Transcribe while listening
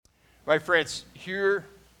My friends, hear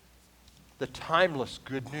the timeless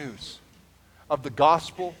good news of the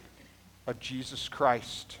gospel of Jesus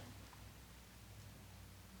Christ.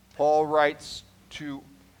 Paul writes to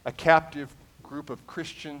a captive group of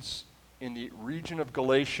Christians in the region of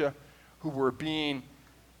Galatia who were being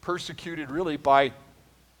persecuted really by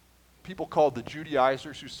people called the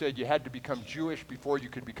Judaizers, who said you had to become Jewish before you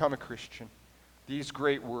could become a Christian. These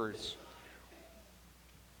great words: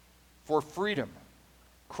 "For freedom,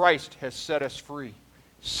 Christ has set us free.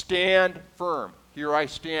 Stand firm." Here I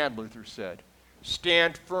stand, Luther said.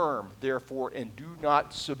 "Stand firm, therefore, and do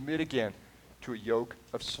not submit again to a yoke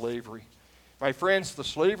of slavery." My friends, the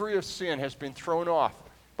slavery of sin has been thrown off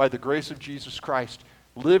by the grace of Jesus Christ.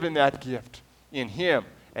 Live in that gift. In Him,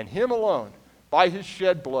 and Him alone, by His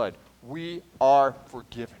shed blood, we are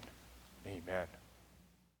forgiven. Amen.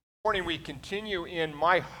 This morning we continue in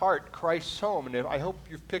My Heart, Christ's Home, and I hope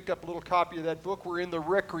you've picked up a little copy of that book. We're in the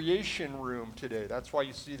recreation room today. That's why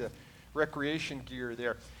you see the recreation gear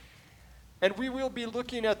there. And we will be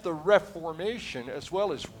looking at the Reformation as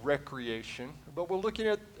well as recreation, but we'll look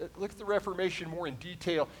at the Reformation more in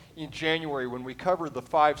detail in January when we cover the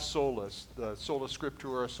 5 solas, the sola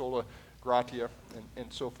scriptura, sola gratia,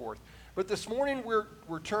 and so forth. But this morning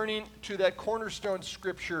we're turning to that cornerstone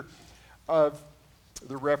scripture of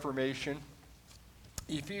the Reformation,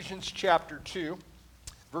 Ephesians chapter 2,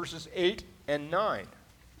 verses 8 and 9.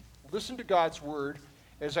 Listen to God's word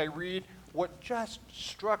as I read what just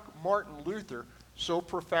struck Martin Luther so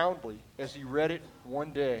profoundly as he read it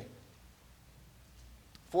one day.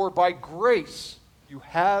 "For by grace you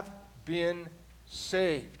have been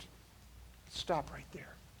saved." Stop right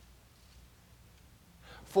there.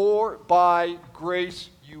 For by grace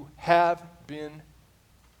you have been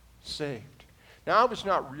saved. Now, I was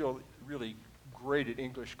not really great at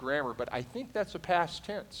English grammar, but I think that's a past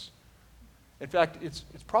tense. In fact, it's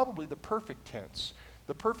probably the perfect tense.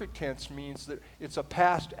 The perfect tense means that it's a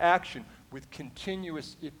past action with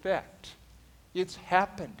continuous effect. It's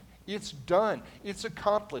happened. It's done. It's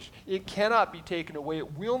accomplished. It cannot be taken away.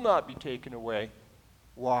 It will not be taken away.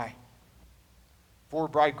 Why? For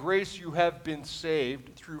by grace you have been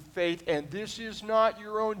saved through faith, and this is not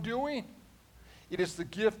your own doing. It is the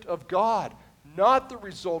gift of God, not the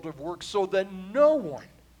result of works, so that no one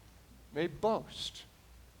may boast.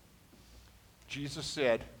 Jesus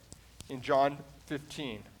said in John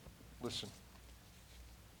 15, listen,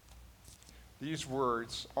 these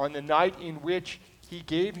words: "On the night in which He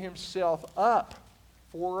gave Himself up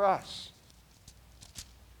for us,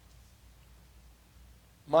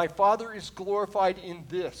 my Father is glorified in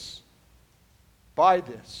this, by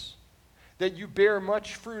this, that you bear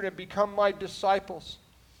much fruit and become my disciples.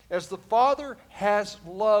 As the Father has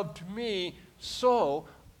loved me, so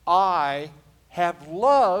I have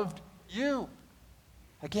loved you."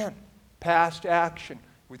 Again, past action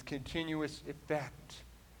with continuous effect.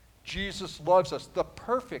 Jesus loves us, the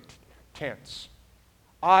perfect tense.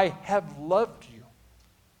 I have loved you.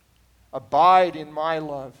 Abide in my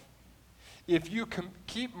love. If you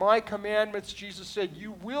keep my commandments, Jesus said,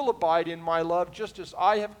 you will abide in my love, just as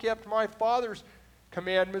I have kept my Father's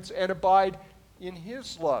commandments and abide in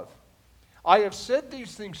His love. I have said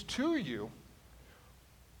these things to you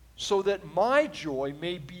so that my joy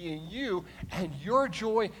may be in you and your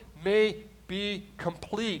joy may be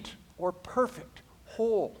complete or perfect,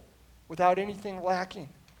 whole, without anything lacking.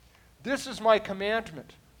 This is my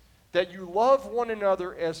commandment, that you love one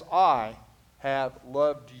another as I have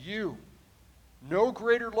loved you. No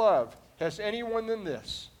greater love has anyone than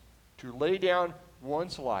this, to lay down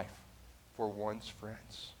one's life for one's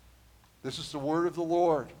friends. This is the word of the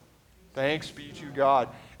Lord. Thanks be to God.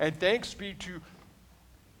 And thanks be to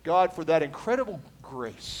God for that incredible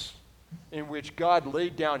grace in which God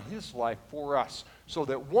laid down His life for us so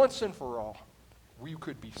that once and for all we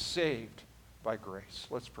could be saved by grace.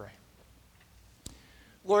 Let's pray.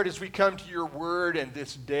 Lord, as we come to your word and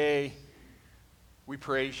this day, we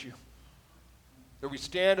praise you. That we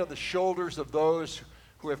stand on the shoulders of those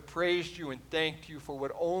who have praised you and thanked you for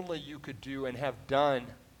what only you could do and have done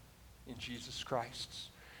in Jesus Christ.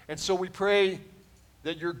 And so we pray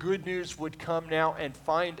that your good news would come now and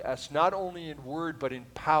find us not only in word but in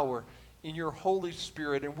power, in your Holy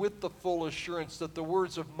Spirit, and with the full assurance that the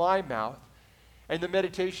words of my mouth and the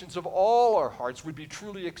meditations of all our hearts would be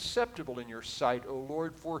truly acceptable in your sight, O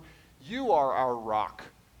Lord, for you are our rock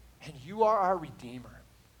and you are our Redeemer.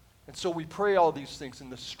 And so we pray all these things in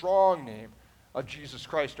the strong name of Jesus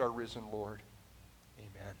Christ, our risen Lord.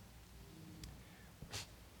 Amen.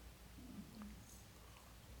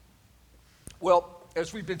 Well,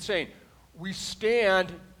 as we've been saying, we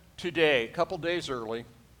stand today, a couple days early,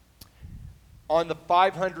 on the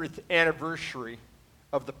 500th anniversary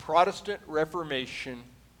of the Protestant Reformation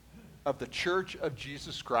of the Church of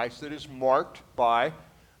Jesus Christ that is marked by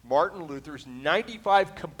Martin Luther's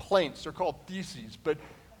 95 complaints. They're called theses, but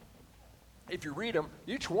if you read them,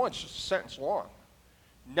 each one's just a sentence long.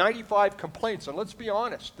 95 complaints, and let's be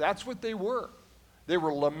honest, that's what they were. They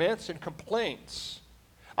were laments and complaints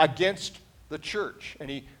against the church. And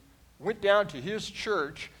he went down to his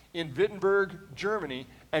church in Wittenberg, Germany,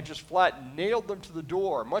 and just flat nailed them to the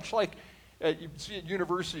door, much like you see at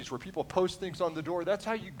universities where people post things on the door. That's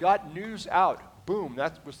how you got news out. Boom,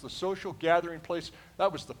 that was the social gathering place.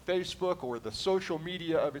 That was the Facebook or the social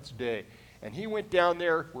media of its day. And he went down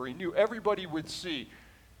there where he knew everybody would see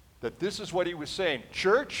that this is what he was saying.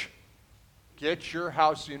 Church, get your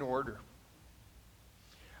house in order.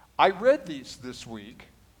 I read these this week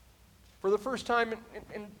for the first time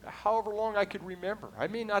in however long I could remember. I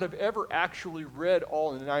may not have ever actually read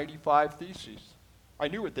all the 95 theses. I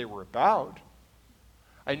knew what they were about.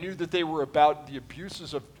 I knew that they were about the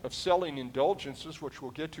abuses of selling indulgences, which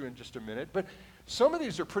we'll get to in just a minute. But some of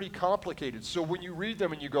these are pretty complicated. So when you read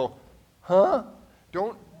them and you go, huh?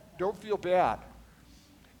 Don't feel bad.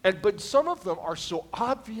 But some of them are so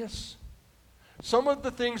obvious. Some of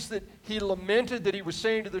the things that he lamented that he was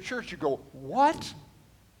saying to the church, you go, what?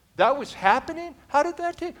 That was happening? How did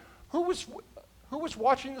that take? Who was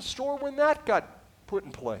watching the store when that got put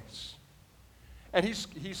in place? And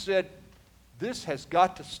he said, this has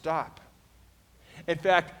got to stop. In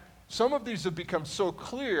fact, some of these have become so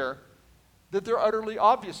clear that they're utterly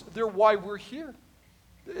obvious. They're why we're here.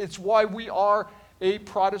 It's why we are a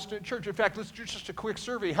Protestant church. In fact, let's do just a quick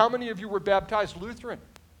survey. How many of you were baptized Lutheran?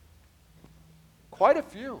 Quite a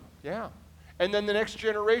few, yeah. And then the next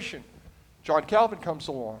generation, John Calvin comes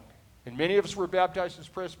along, and many of us were baptized as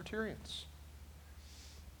Presbyterians.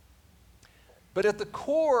 But at the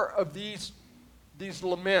core of these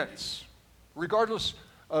laments, regardless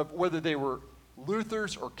of whether they were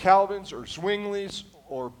Luther's or Calvin's or Zwingli's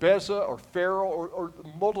or Beza or Farel or the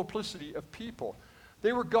multiplicity of people,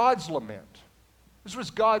 they were God's lament. This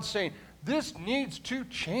was God saying, this needs to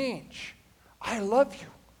change. I love you.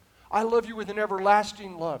 I love you with an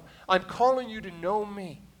everlasting love. I'm calling you to know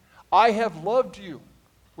me. I have loved you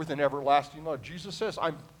with an everlasting love. Jesus says,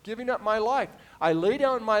 I'm giving up my life. I lay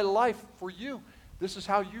down my life for you. This is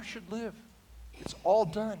how you should live. It's all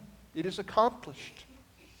done. It is accomplished.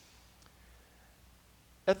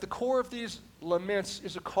 At the core of these laments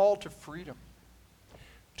is a call to freedom,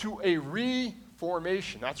 to a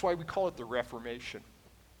reformation. That's why we call it the Reformation.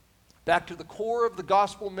 Back to the core of the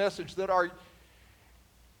gospel message that are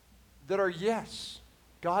yes,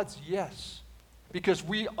 God's yes. Because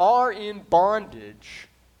we are in bondage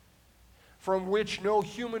from which no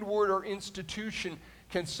human word or institution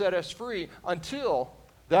can set us free until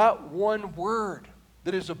that one word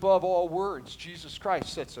that is above all words, Jesus Christ,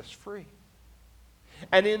 sets us free.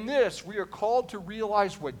 And in this, we are called to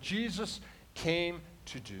realize what Jesus came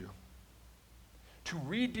to do. To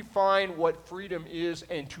redefine what freedom is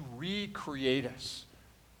and to recreate us.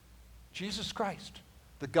 Jesus Christ,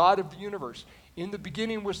 the God of the universe. In the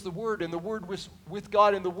beginning was the Word, and the Word was with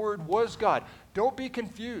God, and the Word was God. Don't be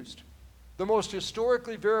confused. The most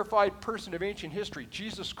historically verified person of ancient history,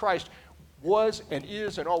 Jesus Christ, was and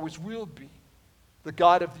is and always will be the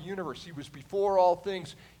God of the universe. He was before all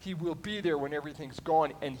things. He will be there when everything's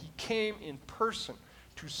gone. And he came in person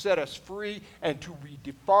to set us free and to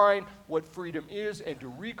redefine what freedom is and to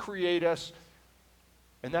recreate us.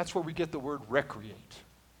 And that's where we get the word recreate.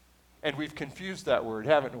 And we've confused that word,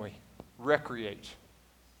 haven't we? Recreate.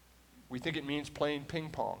 We think it means playing ping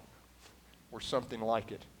pong or something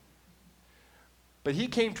like it. But he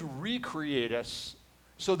came to recreate us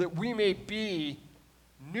so that we may be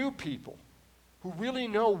new people who really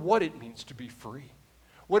know what it means to be free,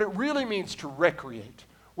 what it really means to recreate,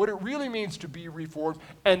 what it really means to be reformed,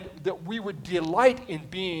 and that we would delight in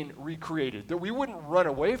being recreated, that we wouldn't run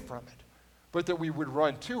away from it, but that we would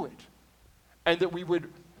run to it, and that we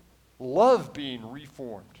would love being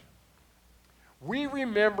reformed. We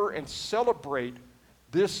remember and celebrate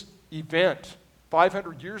this event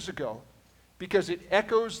 500 years ago because it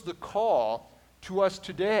echoes the call to us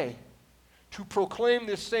today to proclaim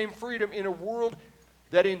this same freedom in a world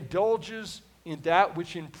that indulges in that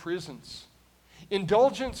which imprisons.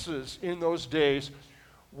 Indulgences in those days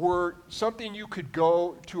were something you could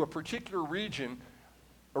go to a particular region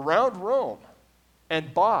around Rome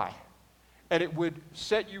and buy, and it would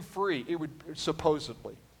set you free. It would,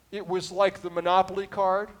 supposedly. It was like the Monopoly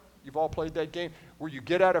card. You've all played that game where you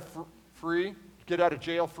get out of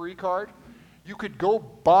jail free card. You could go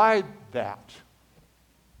buy that.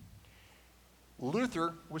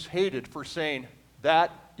 Luther was hated for saying,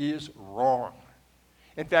 that is wrong.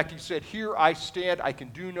 In fact, he said, here I stand, I can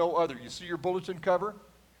do no other. You see your bulletin cover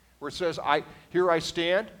where it says, here I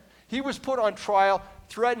stand? He was put on trial,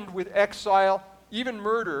 threatened with exile, even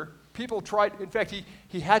murder. People tried, in fact,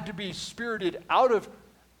 he had to be spirited out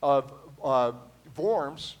of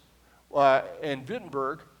Worms and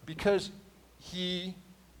Wittenberg because he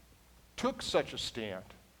took such a stand.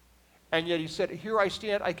 And yet he said, here I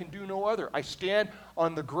stand, I can do no other. I stand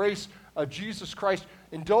on the grace of Jesus Christ.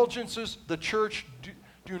 Indulgences, the church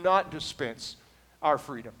do not dispense our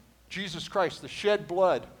freedom. Jesus Christ, the shed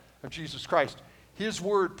blood of Jesus Christ, his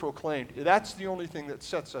word proclaimed, that's the only thing that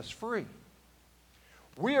sets us free.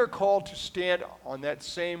 We are called to stand on that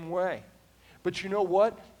same way. But you know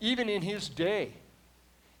what? Even in his day,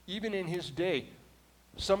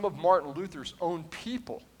 some of Martin Luther's own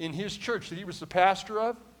people in his church that he was the pastor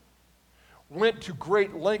of went to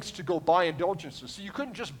great lengths to go buy indulgences. So you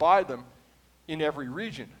couldn't just buy them in every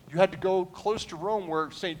region. You had to go close to Rome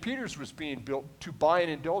where St. Peter's was being built to buy an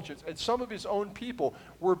indulgence. And some of his own people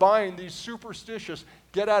were buying these superstitious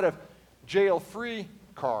get-out-of-jail-free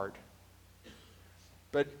card.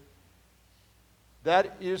 But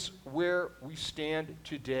that is where we stand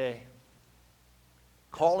today,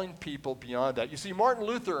 calling people beyond that. You see, Martin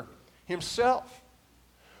Luther himself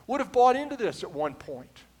would have bought into this at one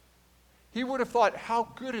point. He would have thought, how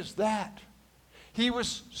good is that? He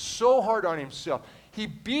was so hard on himself. He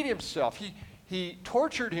beat himself. He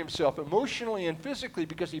tortured himself emotionally and physically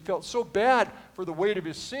because he felt so bad for the weight of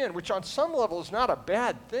his sin, which on some level is not a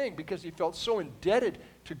bad thing because he felt so indebted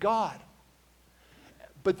to God.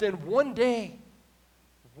 But then one day,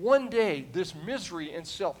 this misery and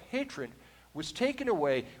self-hatred was taken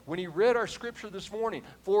away when he read our scripture this morning.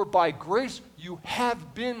 For by grace you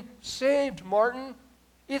have been saved, Martin.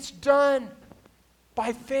 It's done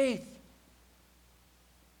by faith.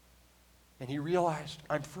 And he realized,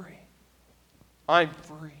 I'm free. I'm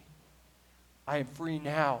free. I am free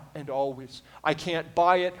now and always. I can't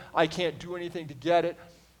buy it. I can't do anything to get it.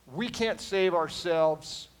 We can't save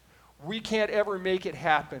ourselves. We can't ever make it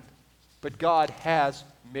happen. But God has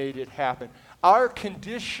made it happen. Our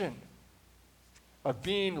condition of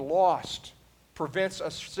being lost prevents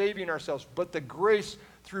us saving ourselves, but the grace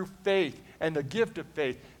through faith and the gift of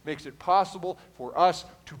faith makes it possible for us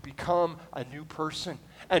to become a new person.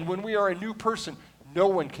 And when we are a new person, no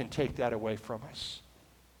one can take that away from us.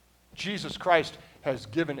 Jesus Christ has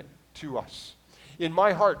given it to us. In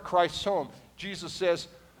my heart, Christ's home, Jesus says,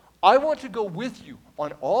 I want to go with you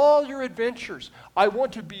on all your adventures. I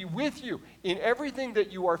want to be with you in everything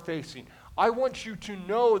that you are facing. I want you to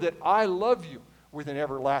know that I love you with an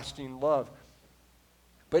everlasting love.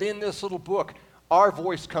 But in this little book, our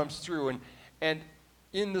voice comes through, and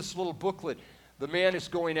in this little booklet, the man is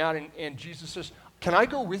going out, and Jesus says, can I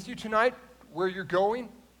go with you tonight where you're going?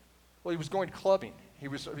 Well, he was going clubbing. He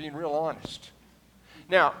was being real honest.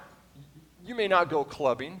 Now, you may not go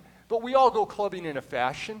clubbing, but we all go clubbing in a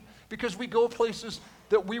fashion because we go places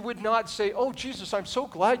that we would not say, oh, Jesus, I'm so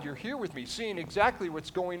glad you're here with me, seeing exactly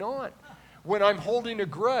what's going on. When I'm holding a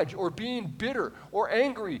grudge or being bitter or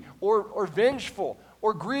angry or vengeful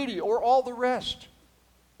or greedy or all the rest,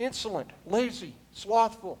 insolent, lazy,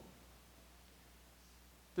 slothful.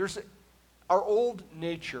 There's our old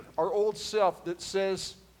nature, our old self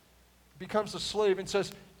that becomes a slave and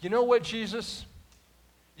says, you know what, Jesus?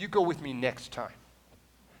 You go with me next time.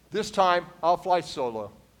 This time, I'll fly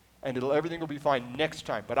solo, and everything will be fine next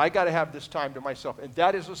time. But I got to have this time to myself. And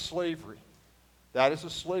that is a slavery. That is a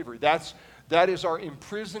slavery. That is our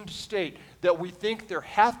imprisoned state, that we think there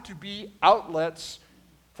have to be outlets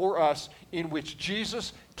for us in which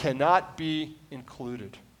Jesus cannot be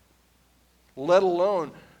included, let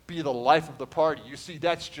alone be the life of the party. You see,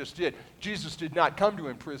 that's just it. Jesus did not come to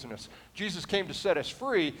imprison us. Jesus came to set us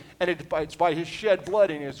free, and it's by his shed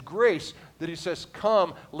blood and his grace that he says,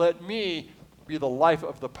 come, let me be the life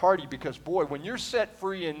of the party, because, boy, when you're set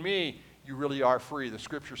free in me, you really are free. The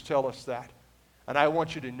scriptures tell us that. And I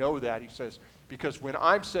want you to know that, he says, because when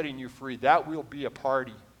I'm setting you free, that will be a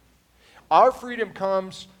party. Our freedom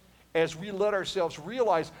comes as we let ourselves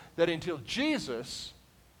realize that until Jesus,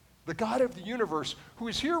 the God of the universe, who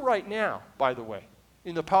is here right now, by the way,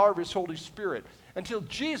 in the power of his Holy Spirit, until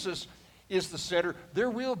Jesus is the center, there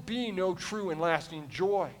will be no true and lasting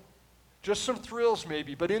joy. Just some thrills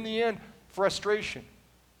maybe, but in the end, frustration.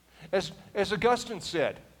 As Augustine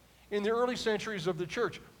said, in the early centuries of the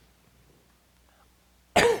church,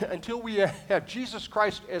 until we have Jesus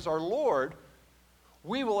Christ as our Lord,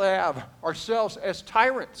 we will have ourselves as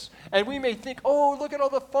tyrants. And we may think, oh, look at all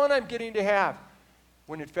the fun I'm getting to have.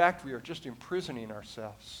 When in fact we are just imprisoning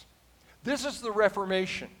ourselves. This is the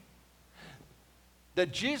Reformation.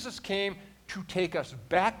 That Jesus came to take us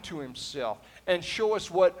back to himself and show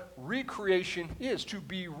us what recreation is, to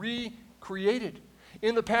be recreated.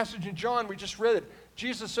 In the passage in John, we just read it,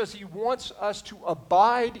 Jesus says he wants us to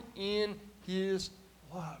abide in his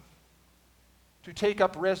love, to take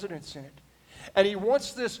up residence in it. And he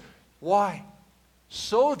wants this, why?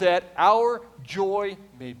 So that our joy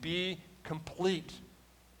may be complete.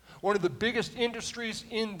 One of the biggest industries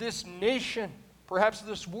in this nation, perhaps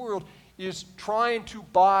this world, is trying to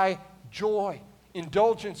buy joy,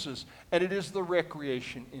 indulgences, and it is the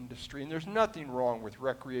recreation industry. And there's nothing wrong with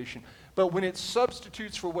recreation. But when it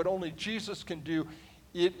substitutes for what only Jesus can do,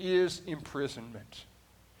 it is imprisonment.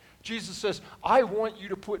 Jesus says, I want you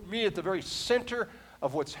to put me at the very center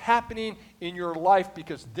of what's happening in your life,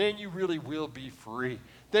 because then you really will be free.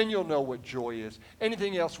 Then you'll know what joy is.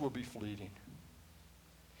 Anything else will be fleeting.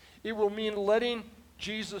 It will mean letting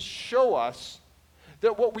Jesus show us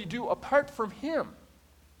that what we do apart from him,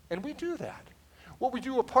 and we do that, what we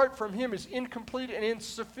do apart from him is incomplete and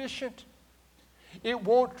insufficient. It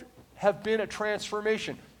won't have been a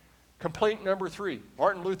transformation. Complaint number 3,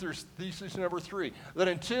 Martin Luther's thesis number 3, that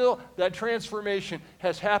until that transformation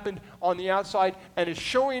has happened on the outside and is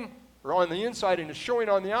showing, or on the inside and is showing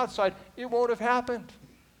on the outside, it won't have happened.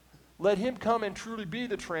 Let him come and truly be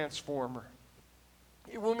the transformer.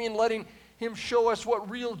 It will mean letting him show us what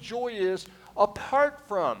real joy is apart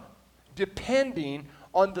from depending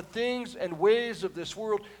on the things and ways of this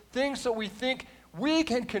world, things that we think we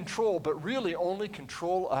can control, but really only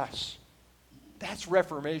control us. That's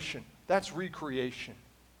reformation. That's recreation.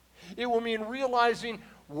 It will mean realizing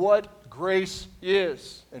what grace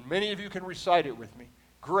is. And many of you can recite it with me.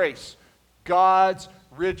 Grace, God's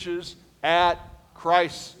riches at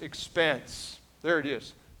Christ's expense. There it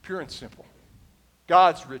is, pure and simple.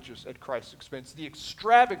 God's riches at Christ's expense. The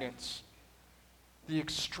extravagance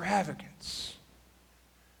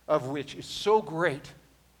of which is so great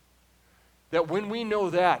that when we know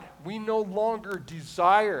that, we no longer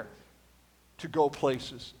desire to go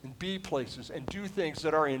places and be places and do things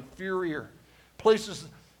that are inferior, places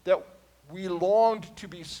that we longed to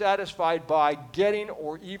be satisfied by getting,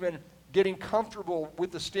 or even getting comfortable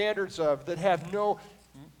with the standards of, that have no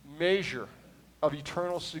measure of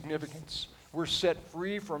eternal significance. We're set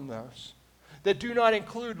free from those. That do not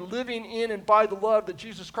include living in and by the love that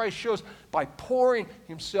Jesus Christ shows by pouring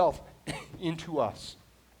himself into us,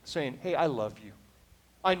 saying, hey, I love you.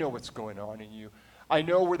 I know what's going on in you. I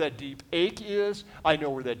know where that deep ache is. I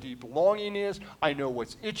know where that deep longing is. I know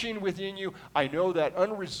what's itching within you. I know that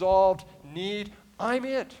unresolved need. I'm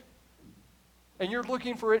it. And you're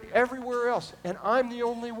looking for it everywhere else, and I'm the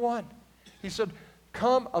only one. He said,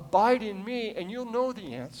 come abide in me, and you'll know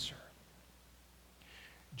the answer.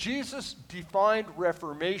 Jesus defined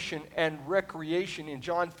reformation and recreation in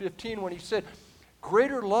John 15 when he said,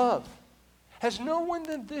 greater love has no one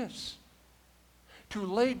than this, to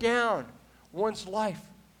lay down one's life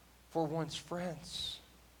for one's friends.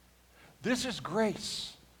 This is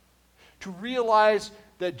grace, to realize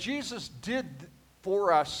that Jesus did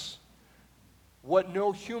for us what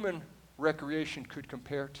no human recreation could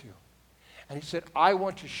compare to. And he said, I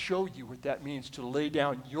want to show you what that means to lay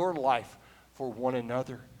down your life for one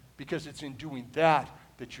another, because it's in doing that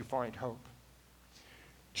that you find hope.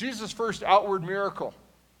 Jesus' first outward miracle,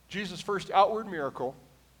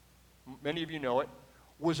 many of you know it,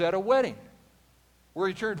 was at a wedding where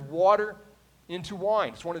he turned water into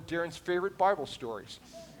wine. It's one of Darren's favorite Bible stories.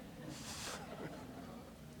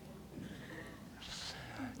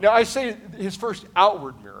 Now, I say his first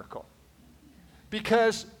outward miracle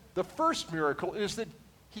because the first miracle is that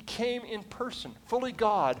he came in person, fully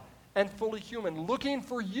God and fully human, looking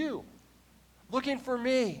for you, looking for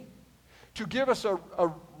me, to give us a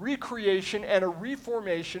recreation and a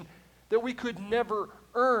reformation that we could never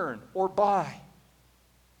earn or buy.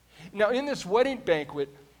 Now, in this wedding banquet,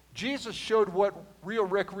 Jesus showed what real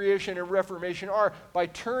recreation and reformation are by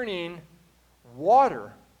turning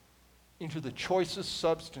water into the choicest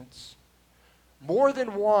substance. More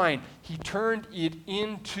than wine, he turned it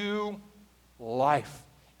into life.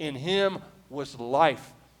 In him was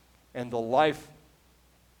life, and the life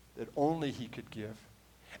that only he could give.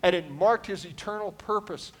 And it marked his eternal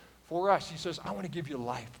purpose for us. He says, I want to give you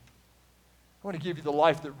life. I want to give you the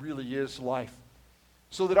life that really is life,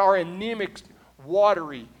 so that our anemic,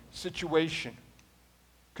 watery situation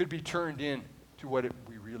could be turned into what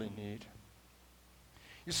we really need.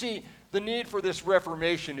 You see, the need for this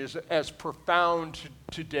reformation is as profound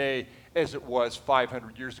today as it was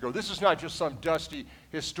 500 years ago. This is not just some dusty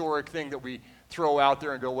historic thing that we throw out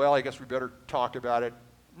there and go, well, I guess we better talk about it.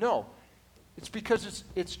 No, It's because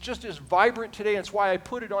it's just as vibrant today, and it's why I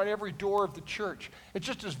put it on every door of the church. It's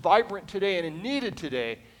just as vibrant today and needed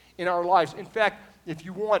today in our lives. In fact, if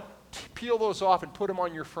you want, peel those off and put them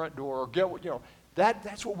on your front door, or get what,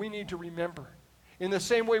 that's what we need to remember. In the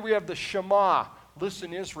same way we have the Shema,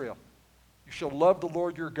 listen Israel, you shall love the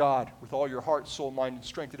Lord your God with all your heart, soul, mind, and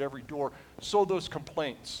strength at every door. So those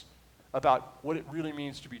complaints about what it really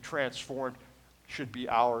means to be transformed should be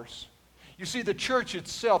ours. You see, the church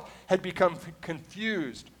itself had become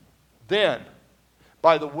confused then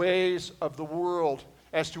by the ways of the world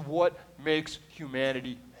as to what makes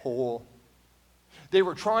humanity whole. They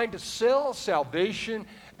were trying to sell salvation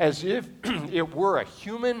as if it were a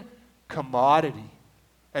human commodity,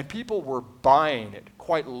 and people were buying it,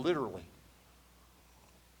 quite literally.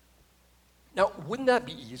 Now, wouldn't that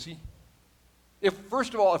be easy?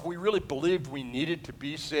 First of all, if we really believed we needed to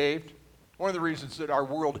be saved, one of the reasons that our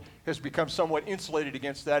world has become somewhat insulated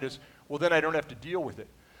against that is, well, then I don't have to deal with it.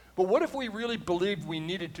 But what if we really believed we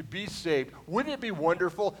needed to be saved? Wouldn't it be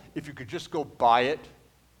wonderful if you could just go buy it?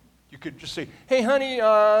 You could just say, hey, honey,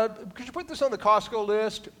 could you put this on the Costco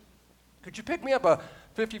list? Could you pick me up a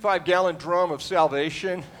 55-gallon drum of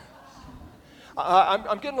salvation?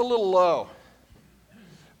 I'm getting a little low.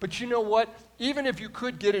 But you know what? Even if you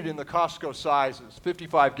could get it in the Costco sizes,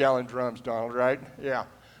 55-gallon drums, Donald, right? Yeah.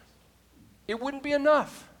 It wouldn't be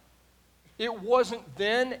enough. It wasn't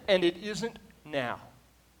then, and it isn't now.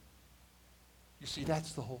 You see,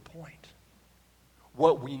 that's the whole point.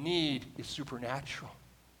 What we need is supernatural.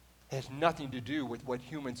 It has nothing to do with what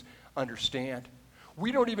humans understand.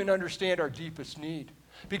 We don't even understand our deepest need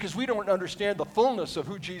because we don't understand the fullness of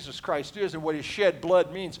who Jesus Christ is and what his shed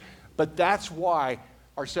blood means. But that's why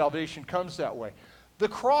our salvation comes that way. The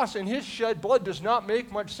cross and his shed blood does not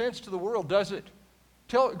make much sense to the world, does it?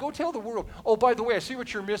 Go tell the world, oh, by the way, I see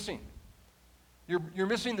what you're missing. You're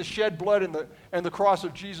missing the shed blood and the cross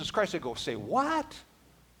of Jesus Christ. They go, say, what?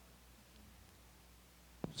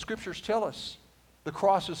 Scriptures tell us the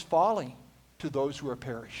cross is folly to those who are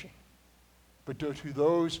perishing, but to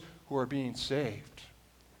those who are being saved.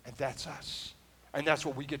 And that's us. And that's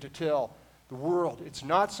what we get to tell the world. It's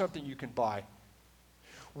not something you can buy.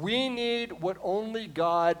 We need what only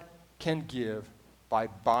God can give by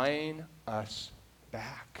buying us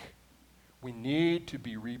back. We need to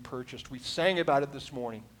be repurchased. We sang about it this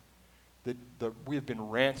morning, that we have been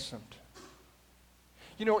ransomed.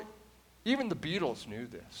 You know, even the Beatles knew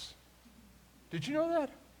this. Did you know that?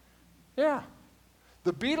 Yeah.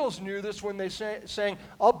 The Beatles knew this when they sang,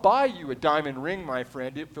 I'll buy you a diamond ring, my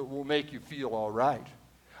friend, if it will make you feel all right.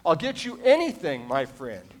 I'll get you anything, my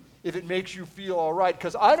friend, if it makes you feel all right,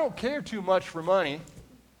 because I don't care too much for money.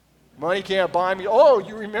 Money can't buy me. Oh,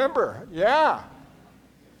 you remember. Yeah.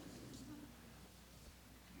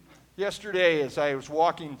 Yesterday, as I was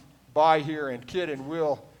walking by here and Kid and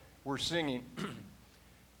Will were singing,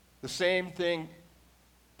 the same thing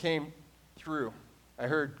came through. I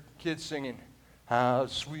heard kids singing, how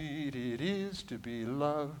sweet it is to be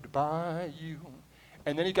loved by you.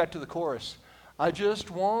 And then he got to the chorus, I just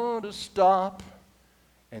want to stop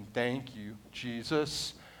and thank you,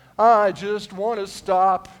 Jesus. I just want to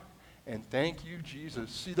stop and thank you, Jesus.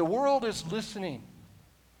 See, the world is listening.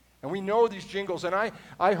 And we know these jingles, and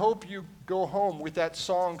I hope you go home with that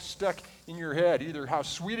song stuck in your head, either how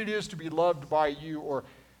sweet it is to be loved by you, or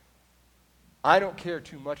I don't care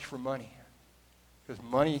too much for money, because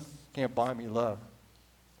money can't buy me love.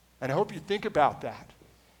 And I hope you think about that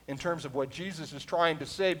in terms of what Jesus is trying to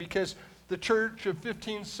say, because the church of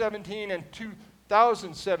 1517 and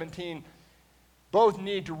 2017 both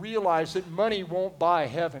need to realize that money won't buy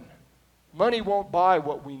heaven. Money won't buy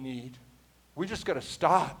what we need. We just got to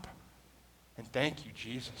stop and thank you,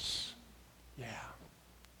 Jesus. Yeah.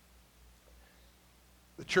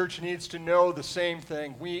 The church needs to know the same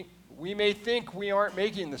thing. We may think we aren't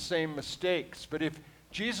making the same mistakes, but if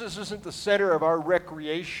Jesus isn't the center of our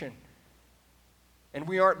recreation and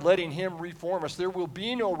we aren't letting him reform us, there will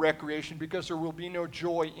be no recreation because there will be no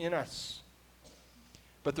joy in us.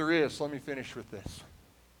 But there is, let me finish with this.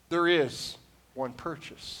 There is one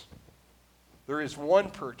purchase. There is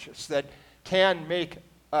one purchase that can make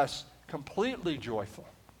us completely joyful,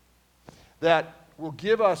 that will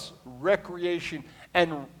give us recreation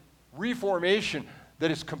and reformation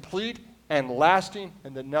that is complete and lasting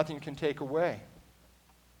and that nothing can take away.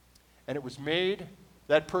 And it was made,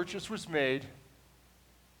 that purchase was made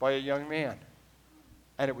by a young man.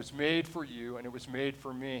 And it was made for you, and it was made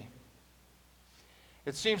for me.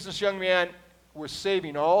 It seems this young man was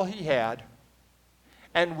saving all he had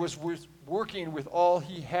and was working with all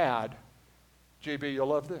he had, JB, you'll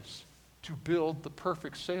love this, to build the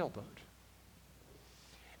perfect sailboat.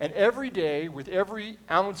 And every day, with every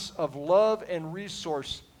ounce of love and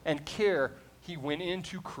resource and care, he went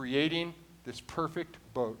into creating this perfect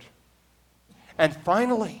boat. And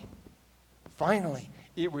finally,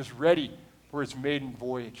 it was ready for its maiden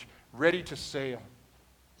voyage, ready to sail.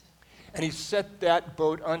 And he set that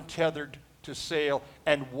boat untethered to sail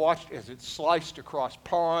and watched as it sliced across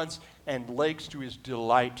ponds and lakes to his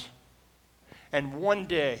delight. And one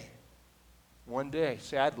day,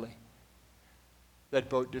 sadly, that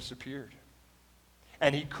boat disappeared.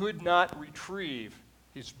 And he could not retrieve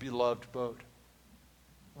his beloved boat.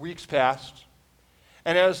 Weeks passed,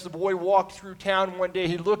 and as the boy walked through town one day,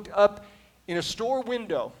 he looked up in a store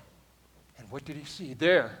window, and what did he see?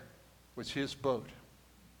 There was his boat.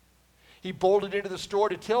 He bolted into the store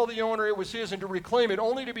to tell the owner it was his and to reclaim it,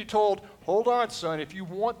 only to be told, "Hold on, son, if you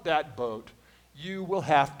want that boat, you will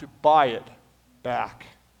have to buy it back."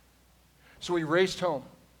 So he raced home,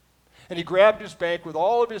 and he grabbed his bank with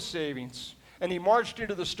all of his savings, and he marched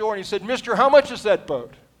into the store, and he said, "Mister, how much is that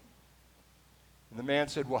boat?" And the man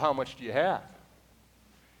said, "Well, how much do you have?"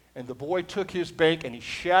 And the boy took his bank, and he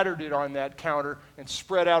shattered it on that counter and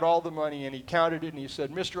spread out all the money, and he counted it, and he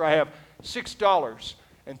said, "Mister, I have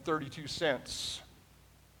 $6.32.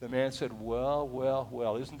 The man said,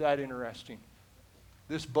 well, isn't that interesting?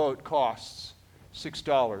 This boat costs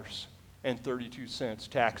 $6.32,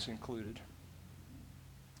 tax included."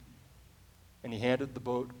 And he handed the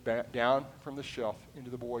boat back down from the shelf into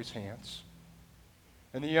the boy's hands.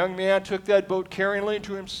 And the young man took that boat carringly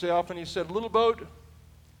to himself, and he said, "Little boat,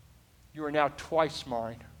 you are now twice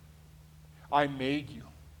mine. I made you.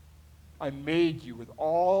 I made you with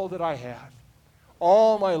all that I have,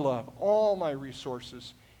 all my love, all my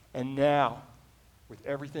resources, and now, with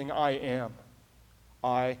everything I am,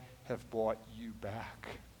 I have bought you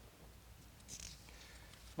back."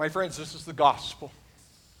 My friends, this is the gospel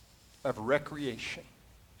of recreation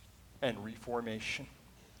and reformation.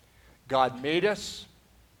 God made us.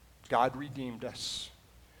 God redeemed us.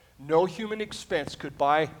 No human expense could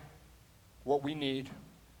buy what we need.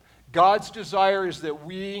 God's desire is that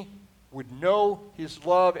we would know his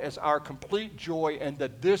love as our complete joy, and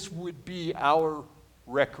that this would be our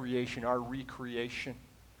recreation, our recreation.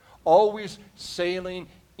 Always sailing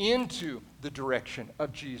into the direction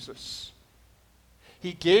of Jesus.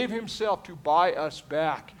 He gave himself to buy us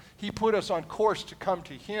back. He put us on course to come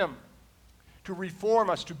to him, to reform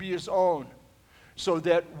us, to be his own, so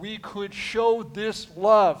that we could show this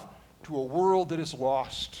love to a world that is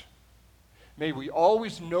lost. May we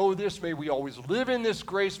always know this. May we always live in this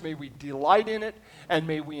grace. May we delight in it. And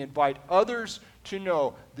may we invite others to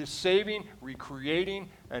know this saving,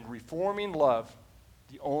 recreating, and reforming love,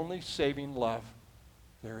 the only saving love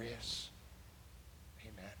there is.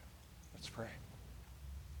 Amen. Let's pray.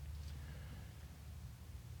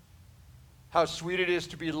 How sweet it is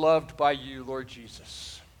to be loved by you, Lord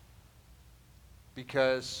Jesus,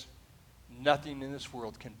 because nothing in this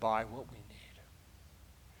world can buy what we need.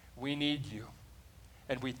 We need you.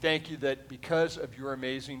 And we thank you that because of your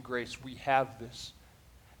amazing grace, we have this.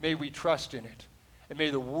 May we trust in it. And may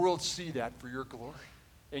the world see that for your glory.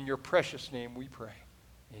 In your precious name we pray.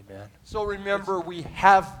 Amen. So remember, we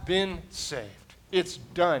have been saved. It's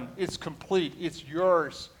done. It's complete. It's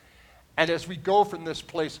yours. And as we go from this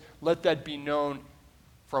place, let that be known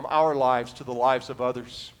from our lives to the lives of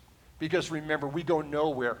others. Because remember, we go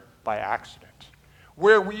nowhere by accident.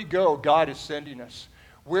 Where we go, God is sending us.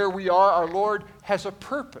 Where we are, our Lord has a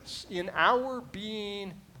purpose in our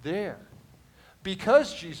being there.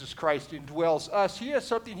 Because Jesus Christ indwells us, he has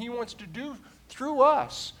something he wants to do through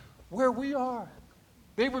us where we are.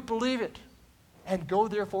 They would believe it and go,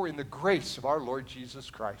 therefore, in the grace of our Lord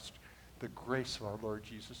Jesus Christ. The grace of our Lord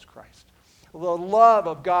Jesus Christ. The love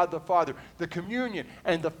of God the Father, the communion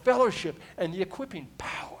and the fellowship and the equipping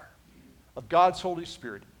power of God's Holy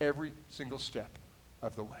Spirit every single step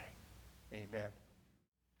of the way. Amen.